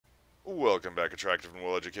Welcome back, attractive and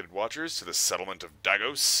well-educated watchers, to the settlement of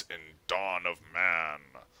Dagos in Dawn of Man.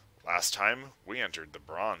 Last time, we entered the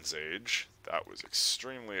Bronze Age. That was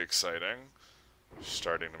extremely exciting.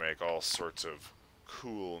 Starting to make all sorts of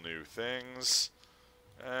cool new things.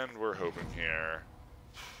 And we're hoping here,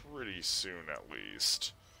 pretty soon at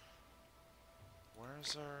least.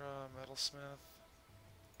 Where's our metalsmith?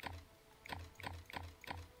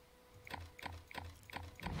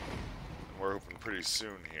 We're hoping pretty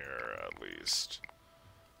soon here, at least,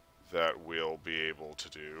 that we'll be able to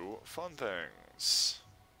do fun things.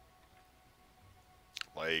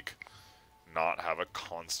 Like, not have a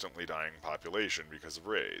constantly dying population because of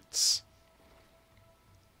raids.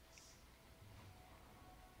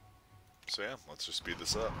 So yeah, let's just speed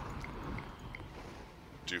this up.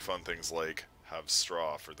 Do fun things like have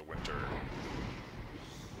straw for the winter.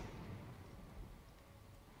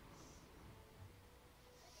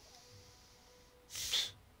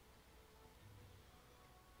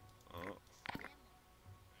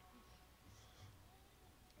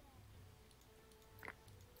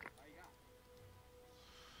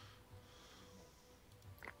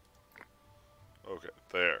 Okay,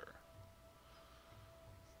 there.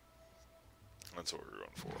 That's what we're going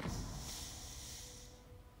for.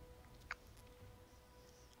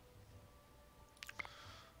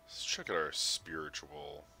 Let's check out our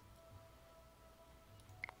spiritual.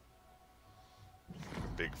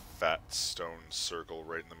 Big fat stone circle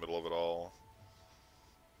right in the middle of it all.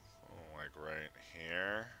 Oh, like right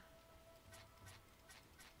here.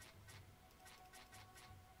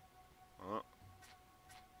 Oh.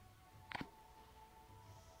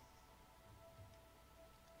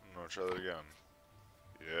 No, try that again.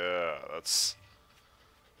 Yeah, that's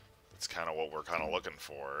kind of what we're kind of looking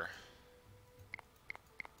for.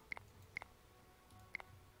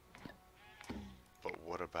 But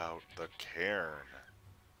what about the cairn?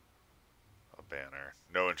 A banner.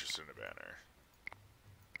 No interest in a banner.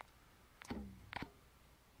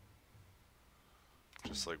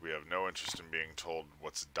 Just like we have no interest in being told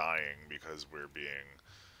what's dying because we're being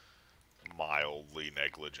mildly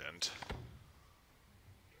negligent.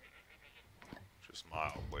 Just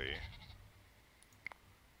mildly.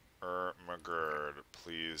 McGurd,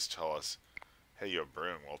 please tell us. Hey, you have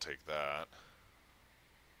broom, we'll take that.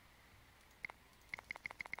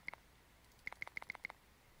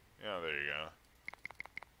 Yeah, there you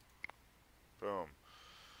go. Boom.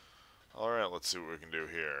 Alright, let's see what we can do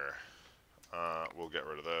here. We'll get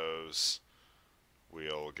rid of those.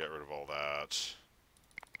 We'll get rid of all that.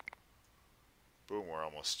 Boom, we're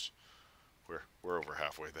almost... We're over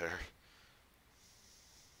halfway there.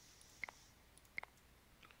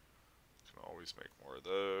 Can always make more of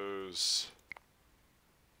those.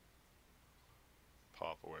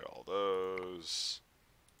 Pop away all those.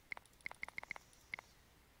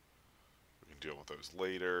 We can deal with those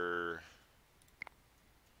later.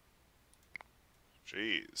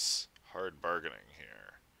 Jeez, hard bargaining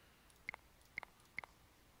here.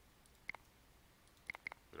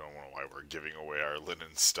 We don't know why we're giving away our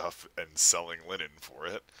linen stuff and selling linen for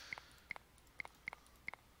it.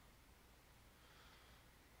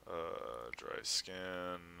 Dry skin,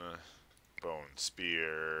 bone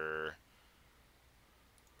spear.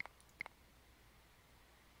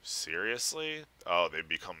 Seriously? Oh, they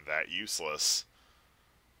become that useless.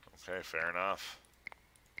 Okay, fair enough.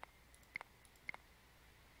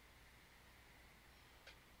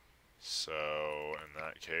 So, in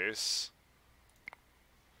that case...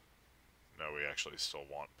 No, we actually still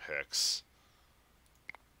want picks.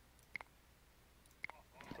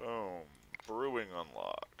 Boom. Brewing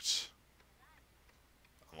unlocked.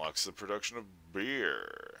 Unlocks the production of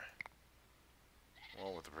beer.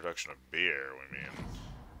 Well, with the production of beer, we mean...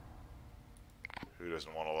 Who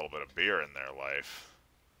doesn't want a little bit of beer in their life?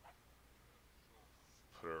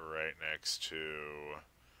 Put it right next to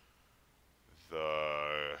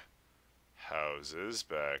the houses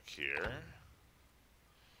back here.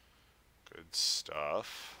 Good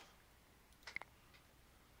stuff.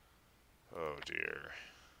 Oh dear.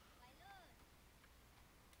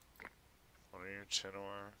 What are you, tin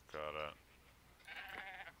ore? Got it.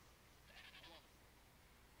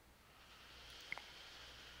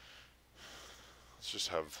 Let's just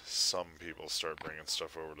have some people start bringing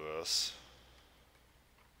stuff over to this.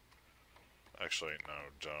 Actually, no,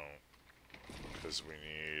 don't. Because we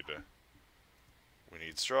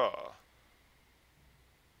need straw.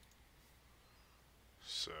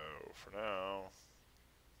 So, for now,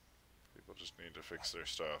 people just need to fix their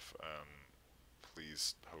stuff and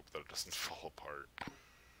please hope that it doesn't fall apart.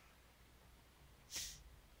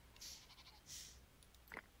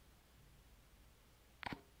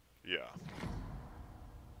 Yeah.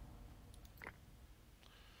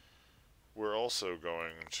 also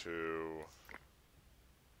going to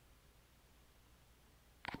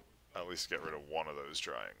at least get rid of one of those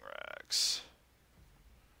drying racks.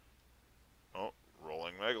 Oh,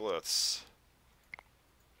 rolling megaliths.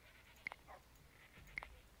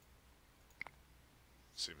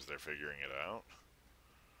 Seems they're figuring it out.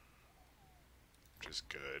 Which is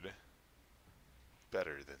good.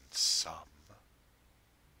 Better than some.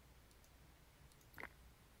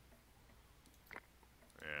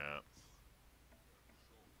 Yeah.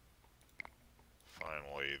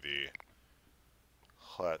 Finally, the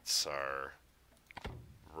huts are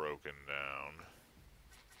broken down.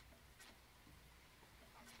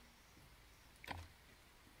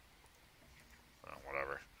 Oh,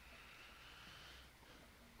 whatever.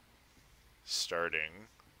 Starting,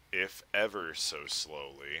 if ever so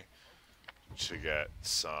slowly, to get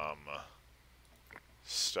some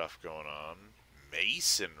stuff going on.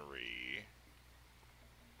 Masonry.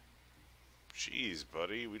 Jeez,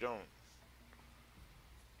 buddy, we don't...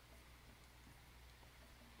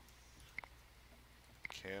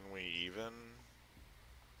 Can we even?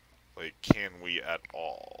 Like, can we at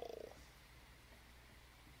all?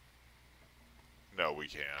 No, we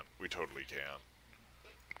can't. We totally can't.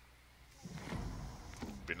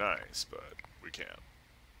 Be nice, but we can't.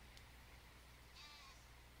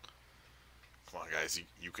 Come on, guys,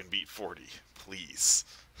 you can beat 40, please.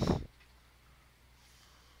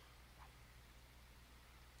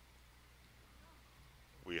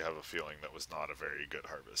 We have a feeling that was not a very good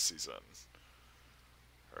harvest season.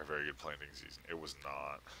 Or a very good planting season. It was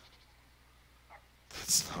not.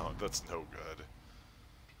 That's no good.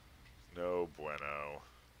 No bueno.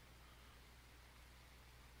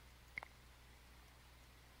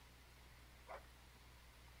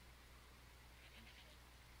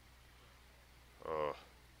 Ugh.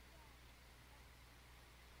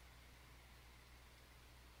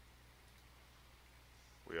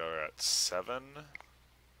 We are at 7.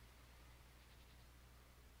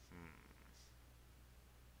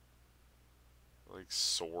 Like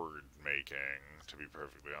sword making, to be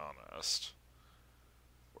perfectly honest.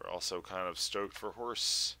 We're also kind of stoked for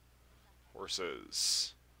horses.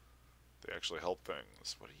 They actually help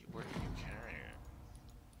things. What are you carrying?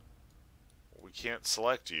 Well, we can't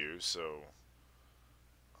select you, so...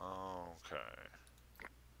 Okay.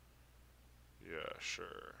 Yeah,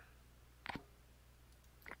 sure.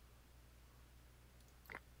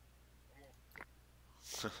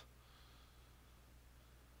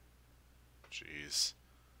 Jeez.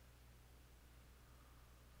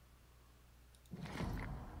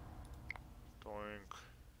 Doink.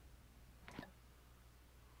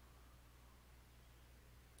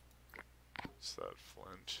 What's that?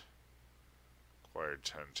 Flint. Acquired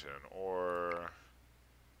 10 tin ore.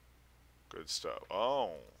 Good stuff.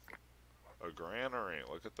 Oh! A granary.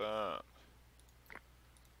 Look at that.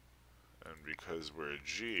 And because we're a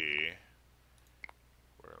G,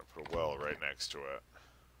 we're going to put a well right next to it.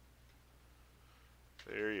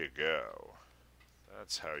 There you go.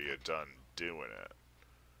 That's how you done doing it.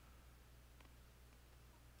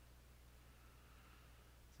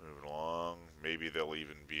 Moving along. Maybe they'll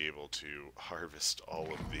even be able to harvest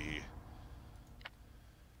all of the...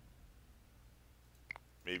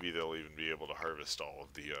 Maybe they'll even be able to harvest all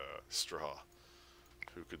of the straw.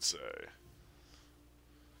 Who could say?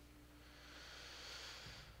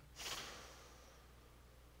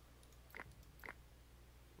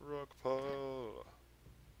 Rock pile.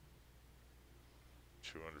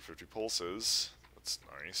 250 pulses. That's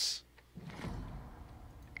nice.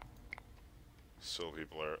 Still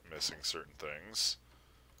people are missing certain things.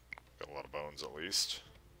 Got a lot of bones at least.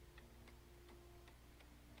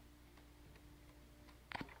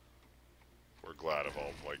 We're glad of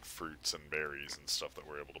all like fruits and berries and stuff that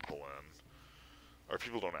we're able to pull in. Our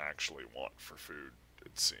people don't actually want for food,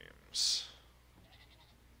 it seems.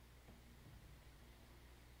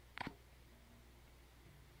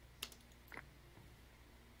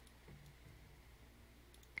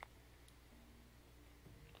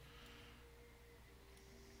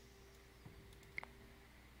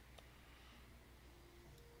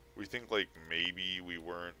 We think like maybe we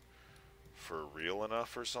weren't for real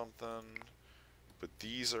enough or something, but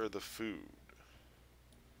these are the food.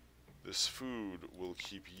 This food will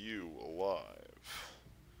keep you alive.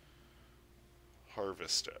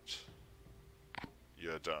 Harvest it.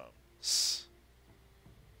 Ya dumps.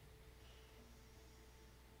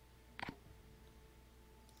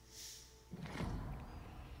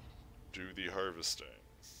 Do the harvesting.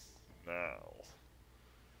 Now.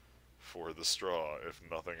 For the straw, if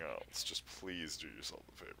nothing else. Just please do yourself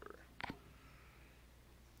a favor.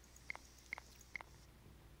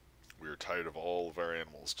 We you're tired of all of our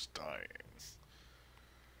animals just dying.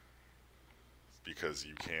 Because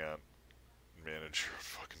you can't manage your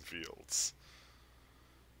fucking fields.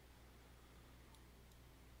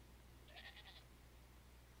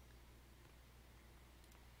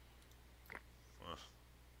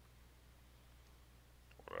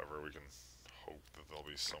 Whatever, we can hope that they'll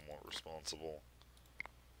be somewhat responsible.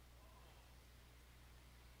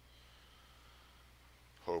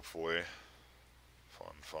 Hopefully.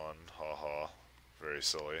 Fun, fun, haha. Very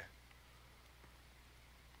silly.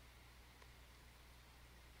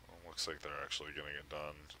 Well, looks like they're actually getting it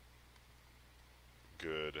done.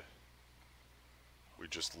 Good. We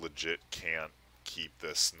just legit can't keep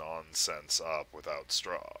this nonsense up without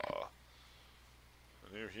straw.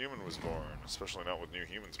 A new human was born, especially not with new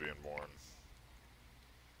humans being born.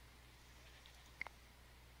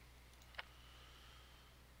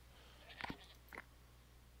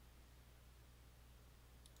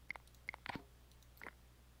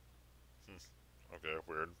 Okay,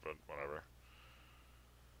 weird, but whatever.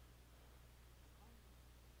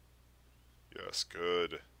 Yes,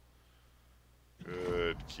 good.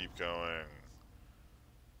 Good, keep going.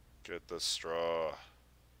 Get the straw.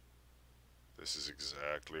 This is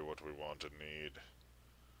exactly what we want and need.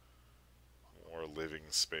 More living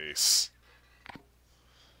space.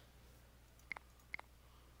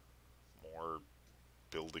 More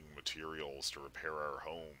building materials to repair our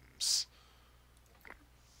homes.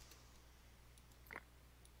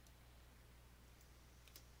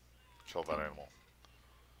 Kill that animal.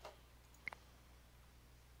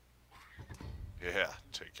 Yeah,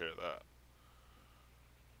 take care of that.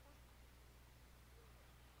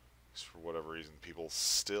 Because for whatever reason, people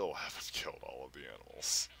still haven't killed all of the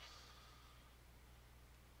animals.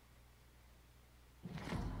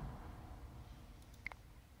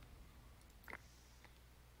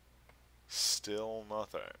 Still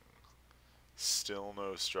nothing. Still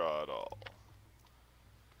no straw at all.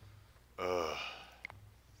 Ugh.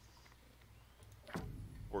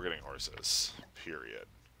 We're getting horses. Period.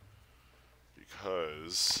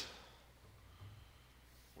 Because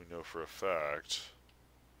we know for a fact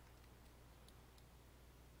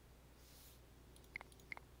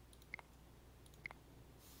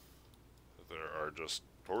that there are just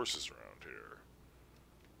horses around here.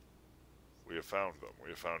 We have found them.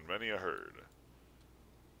 We have found many a herd.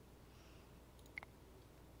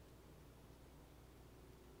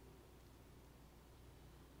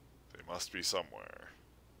 They must be somewhere.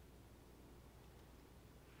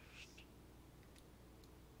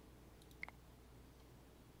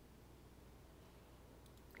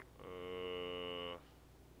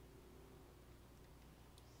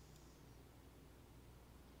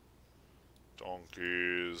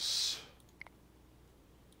 Donkeys.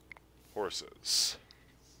 Horses.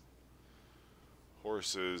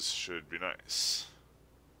 Horses should be nice.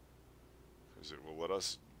 Because it will let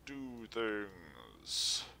us do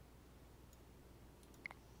things.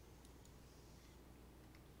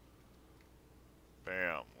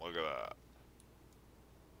 Bam, look at that.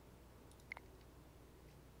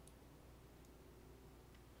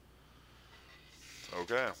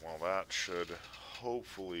 Okay, well that should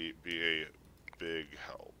hopefully be a big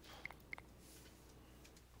help.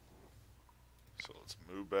 So let's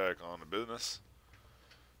move back on to business.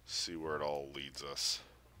 See where it all leads us.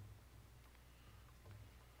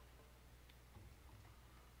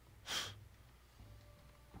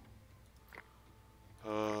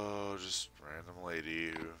 Oh, just random lady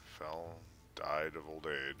who died of old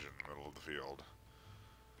age in the middle of the field.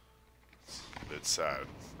 It's a bit sad,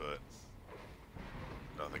 but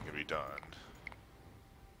nothing can be done.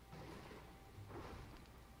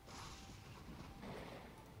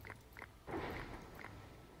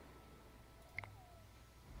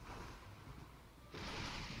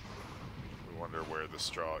 We wonder where the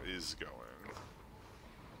straw is going.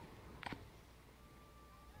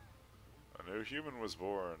 A new human was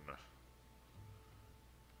born.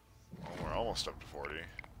 Well, we're almost up to 40.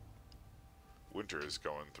 Winter is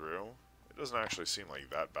going through. It doesn't actually seem like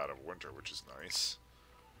that bad of winter, which is nice.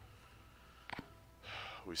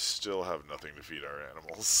 We still have nothing to feed our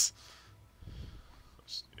animals.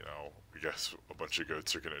 You know, I guess a bunch of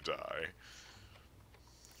goats are gonna die.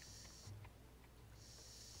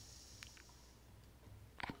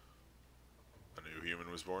 A new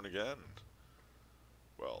human was born again.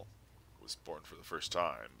 Well, was born for the first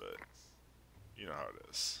time, but you know how it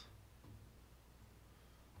is.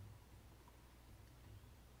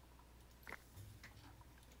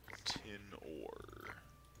 Tin ore.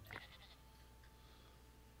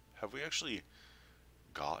 Have we actually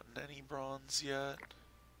gotten any bronze yet?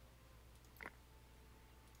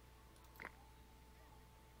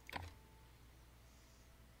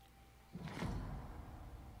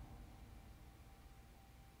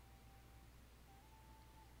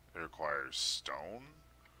 requires stone?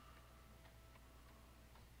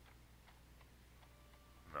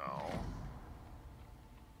 No.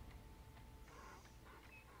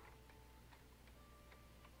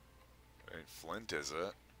 It ain't flint, is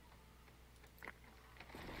it?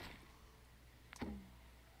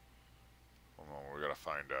 Hold on, we gotta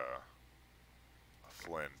find a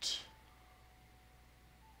flint.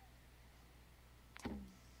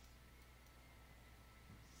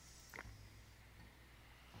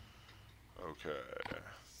 Okay.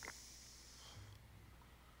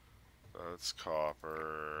 That's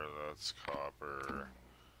copper, that's copper.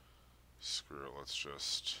 Screw it, let's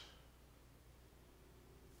just...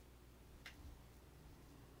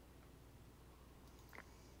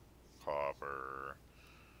 Copper.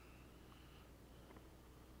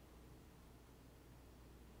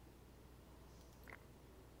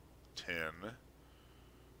 Tin.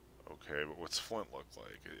 Okay, but what's flint look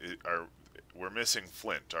like? We're missing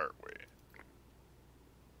flint, aren't we?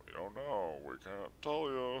 We don't know. We can't tell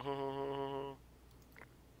you.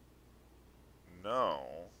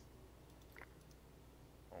 No.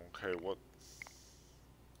 Okay, what?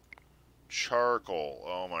 Charcoal.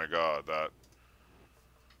 Oh my god,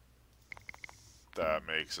 that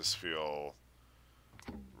makes us feel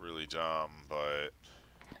really dumb, but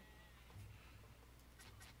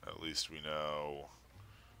at least we know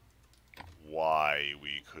why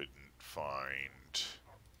we couldn't find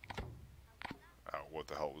out what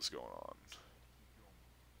the hell was going on.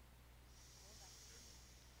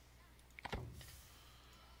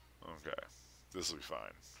 Okay, this will be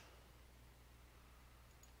fine.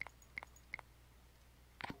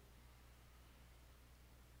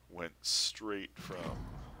 Went straight from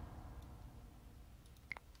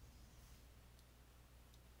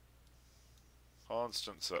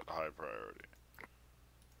constant set high priority.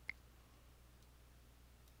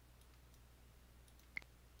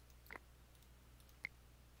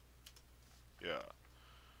 Yeah.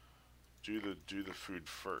 Do the food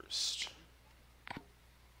first.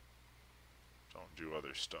 Don't do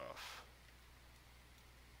other stuff.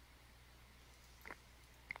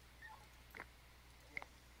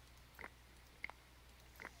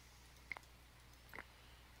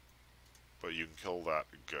 But you can kill that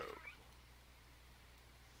goat.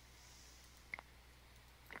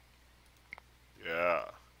 Yeah.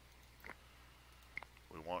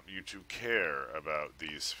 We want you to care about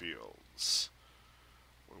these fields.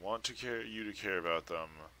 We want you to care about them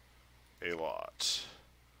a lot.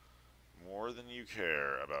 More than you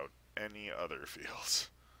care about any other field.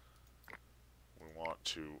 We want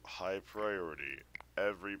to high priority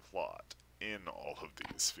every plot in all of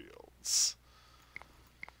these fields.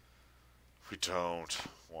 We don't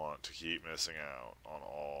want to keep missing out on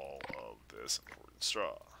all of this important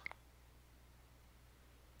straw.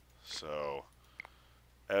 So,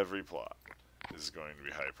 every plot is going to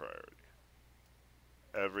be high priority.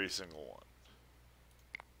 Every single one.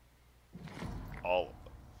 All of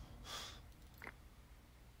them.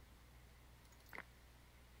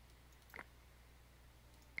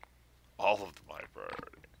 All of them high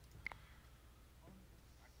priority.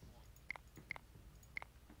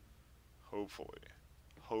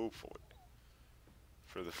 Hopefully,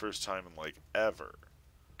 for the first time in like ever,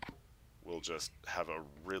 we'll just have a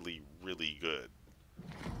really, really good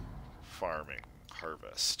farming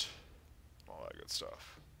harvest. All that good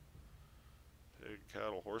stuff. Pig,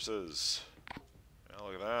 cattle, horses. Yeah,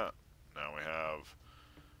 look at that. Now we have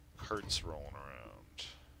carts rolling around.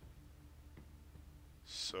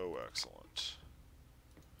 So excellent.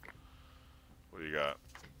 What do you got?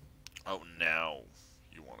 Oh, now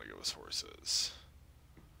you want to give us horses.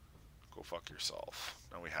 Go fuck yourself.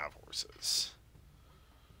 Now we have horses.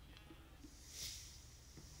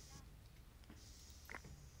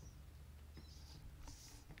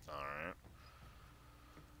 Alright.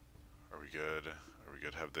 Are we good? Are we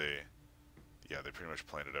good? Have they... Yeah, they pretty much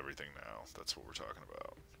planted everything now. That's what we're talking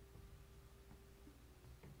about.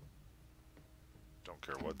 Don't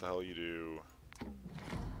care what the hell you do.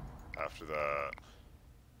 After that...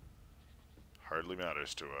 Hardly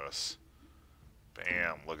matters to us.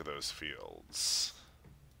 Bam, look at those fields.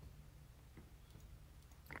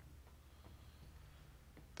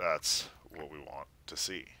 That's what we want to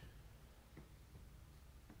see.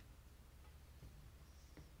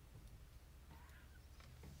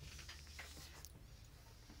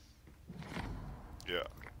 Yeah.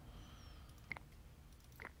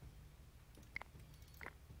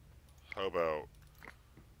 How about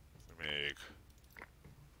we make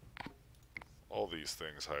all these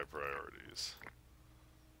things high priorities?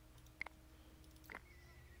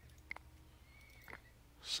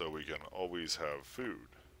 So we can always have food.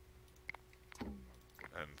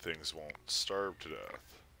 and things won't starve to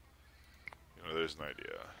death. You know, there's an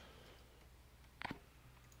idea.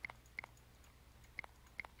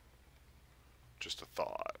 Just a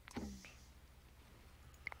thought.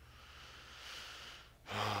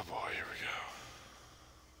 Oh boy, here we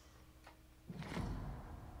go.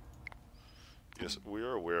 Yes, we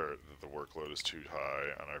are aware that the workload is too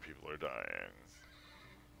high and our people are dying.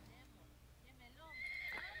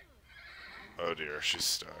 Oh dear, she's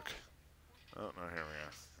stuck. Oh, no, here we go.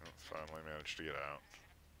 Oh, finally managed to get out.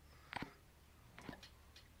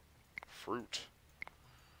 Fruit.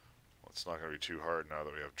 Well, it's not going to be too hard now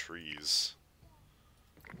that we have trees.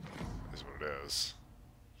 Is what it is.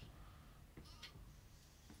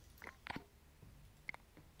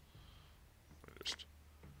 Just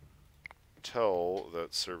tell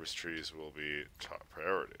that service trees will be top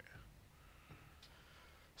priority.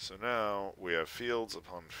 So now we have fields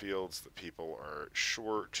upon fields that people are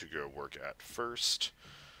sure to go work at first,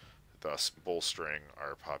 thus bolstering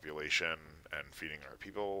our population and feeding our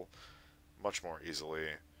people much more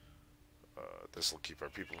easily. This will keep our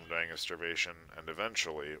people from dying of starvation, and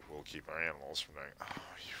eventually will keep our animals from dying.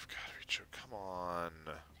 Oh, you've got to be joking. Come on.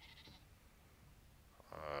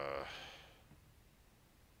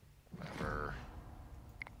 Whatever.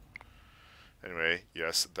 Anyway,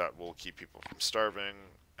 yes, that will keep people from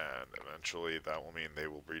starving, and eventually that will mean they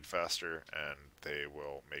will breed faster, and they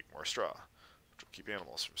will make more straw, which will keep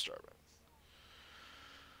animals from starving.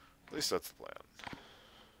 At least that's the plan.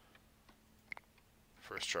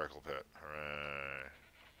 First charcoal pit. Hooray.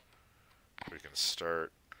 We can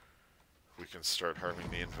start harming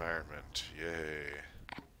the environment. Yay.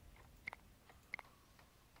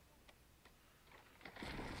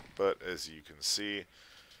 But as you can see,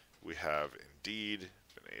 we have indeed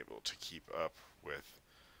been able to keep up with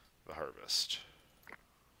the harvest.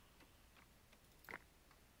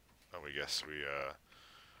 And we guess we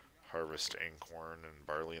harvest acorn and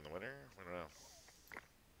barley in the winter? We don't know.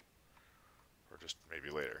 Or just maybe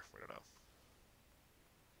later. We don't know.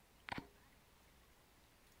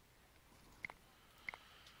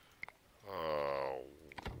 Oh,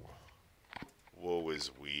 woe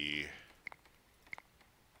is we.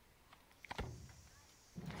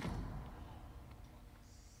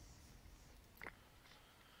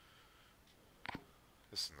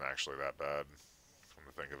 This isn't actually that bad, come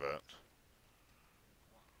to think of it.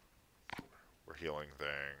 We're healing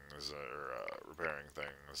things, or repairing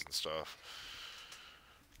things and stuff.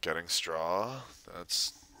 Getting straw,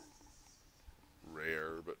 that's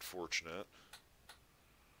rare but fortunate.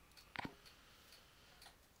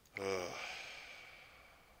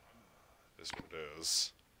 Is what it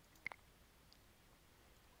is.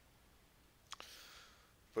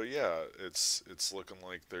 But yeah, it's looking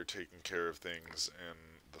like they're taking care of things in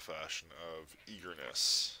the fashion of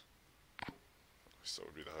eagerness. At least that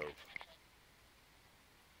would be the hope.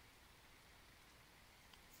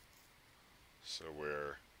 So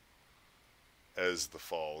we're, as the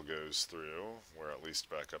fall goes through, we're at least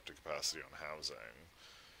back up to capacity on housing.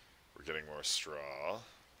 We're getting more straw.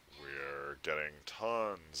 We're getting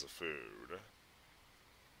tons of food.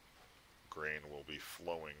 Grain will be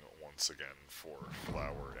flowing once again for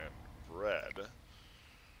flour and bread.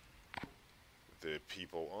 The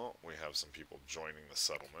people, oh, we have some people joining the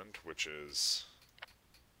settlement, which is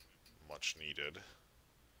much needed.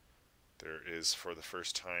 There is, for the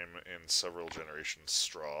first time in several generations,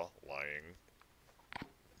 straw lying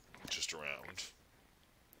just around.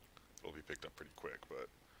 It'll be picked up pretty quick, but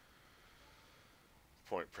the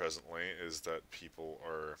point presently is that people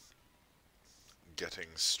are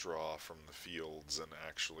getting straw from the fields and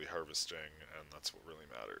actually harvesting, and that's what really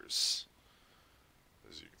matters,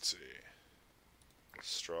 as you can see.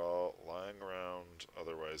 Straw lying around,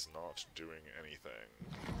 otherwise not doing anything,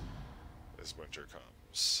 as winter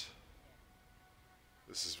comes.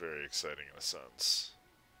 This is very exciting in a sense.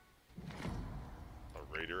 A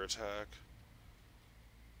raider attack?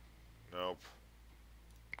 Nope.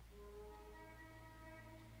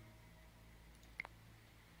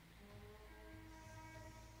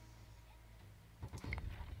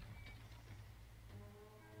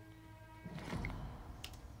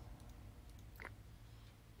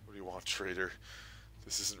 What do you want, trader?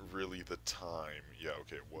 This isn't really the time. Yeah,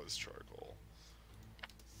 okay, it was charcoal.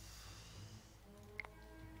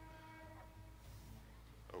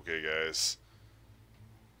 Okay, guys.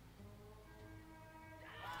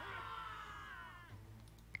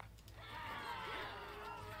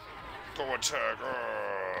 Go attack!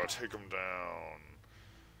 Oh, take them down.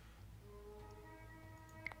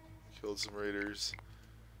 Killed some raiders.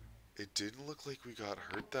 It didn't look like we got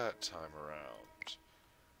hurt that time around.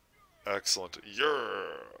 Excellent.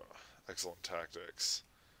 Yeah! Excellent tactics.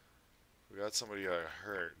 We got somebody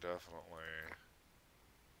hurt, definitely.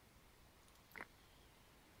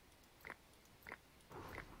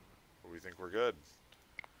 We think we're good.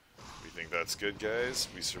 We think that's good, guys.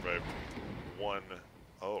 We survived one...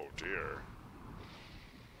 Oh, dear.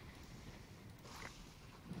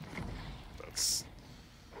 That's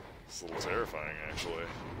a little terrifying, actually.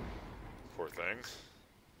 Poor thing.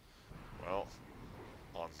 Well,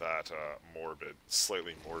 on that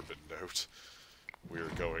slightly morbid note, we're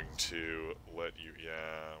going to let you...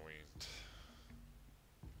 Yeah,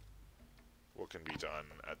 what can be done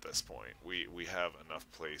at this point? We have enough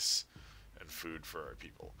place and food for our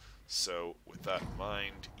people. So, with that in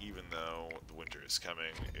mind, even though the winter is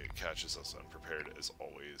coming, it catches us unprepared as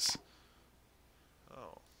always.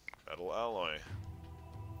 Oh, metal alloy.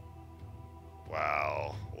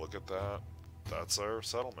 Wow, look at that. That's our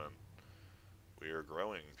settlement. We are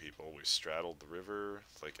growing, people. We straddled the river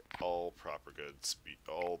like all proper good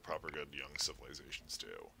young civilizations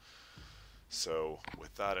do. So,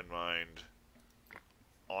 with that in mind,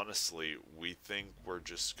 honestly, we think we're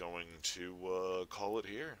just going to call it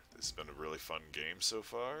here. This has been a really fun game so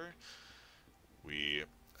far. We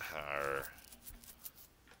are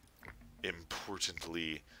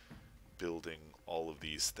importantly building all of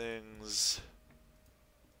these things,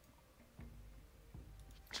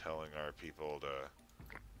 telling our people to...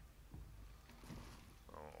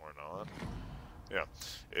 Oh, or not. Yeah,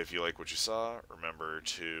 if you like what you saw, remember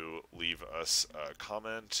to leave us a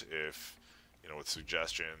comment if, with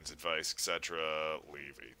suggestions, advice, etc.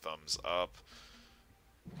 Leave a thumbs up.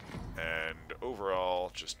 And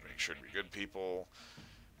overall, just make sure to be good people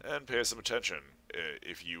and pay us some attention.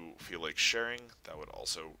 If you feel like sharing, that would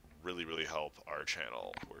also really, really help our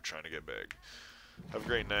channel. We're trying to get big. Have a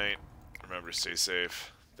great night. Remember to stay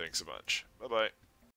safe. Thanks a bunch. Bye-bye.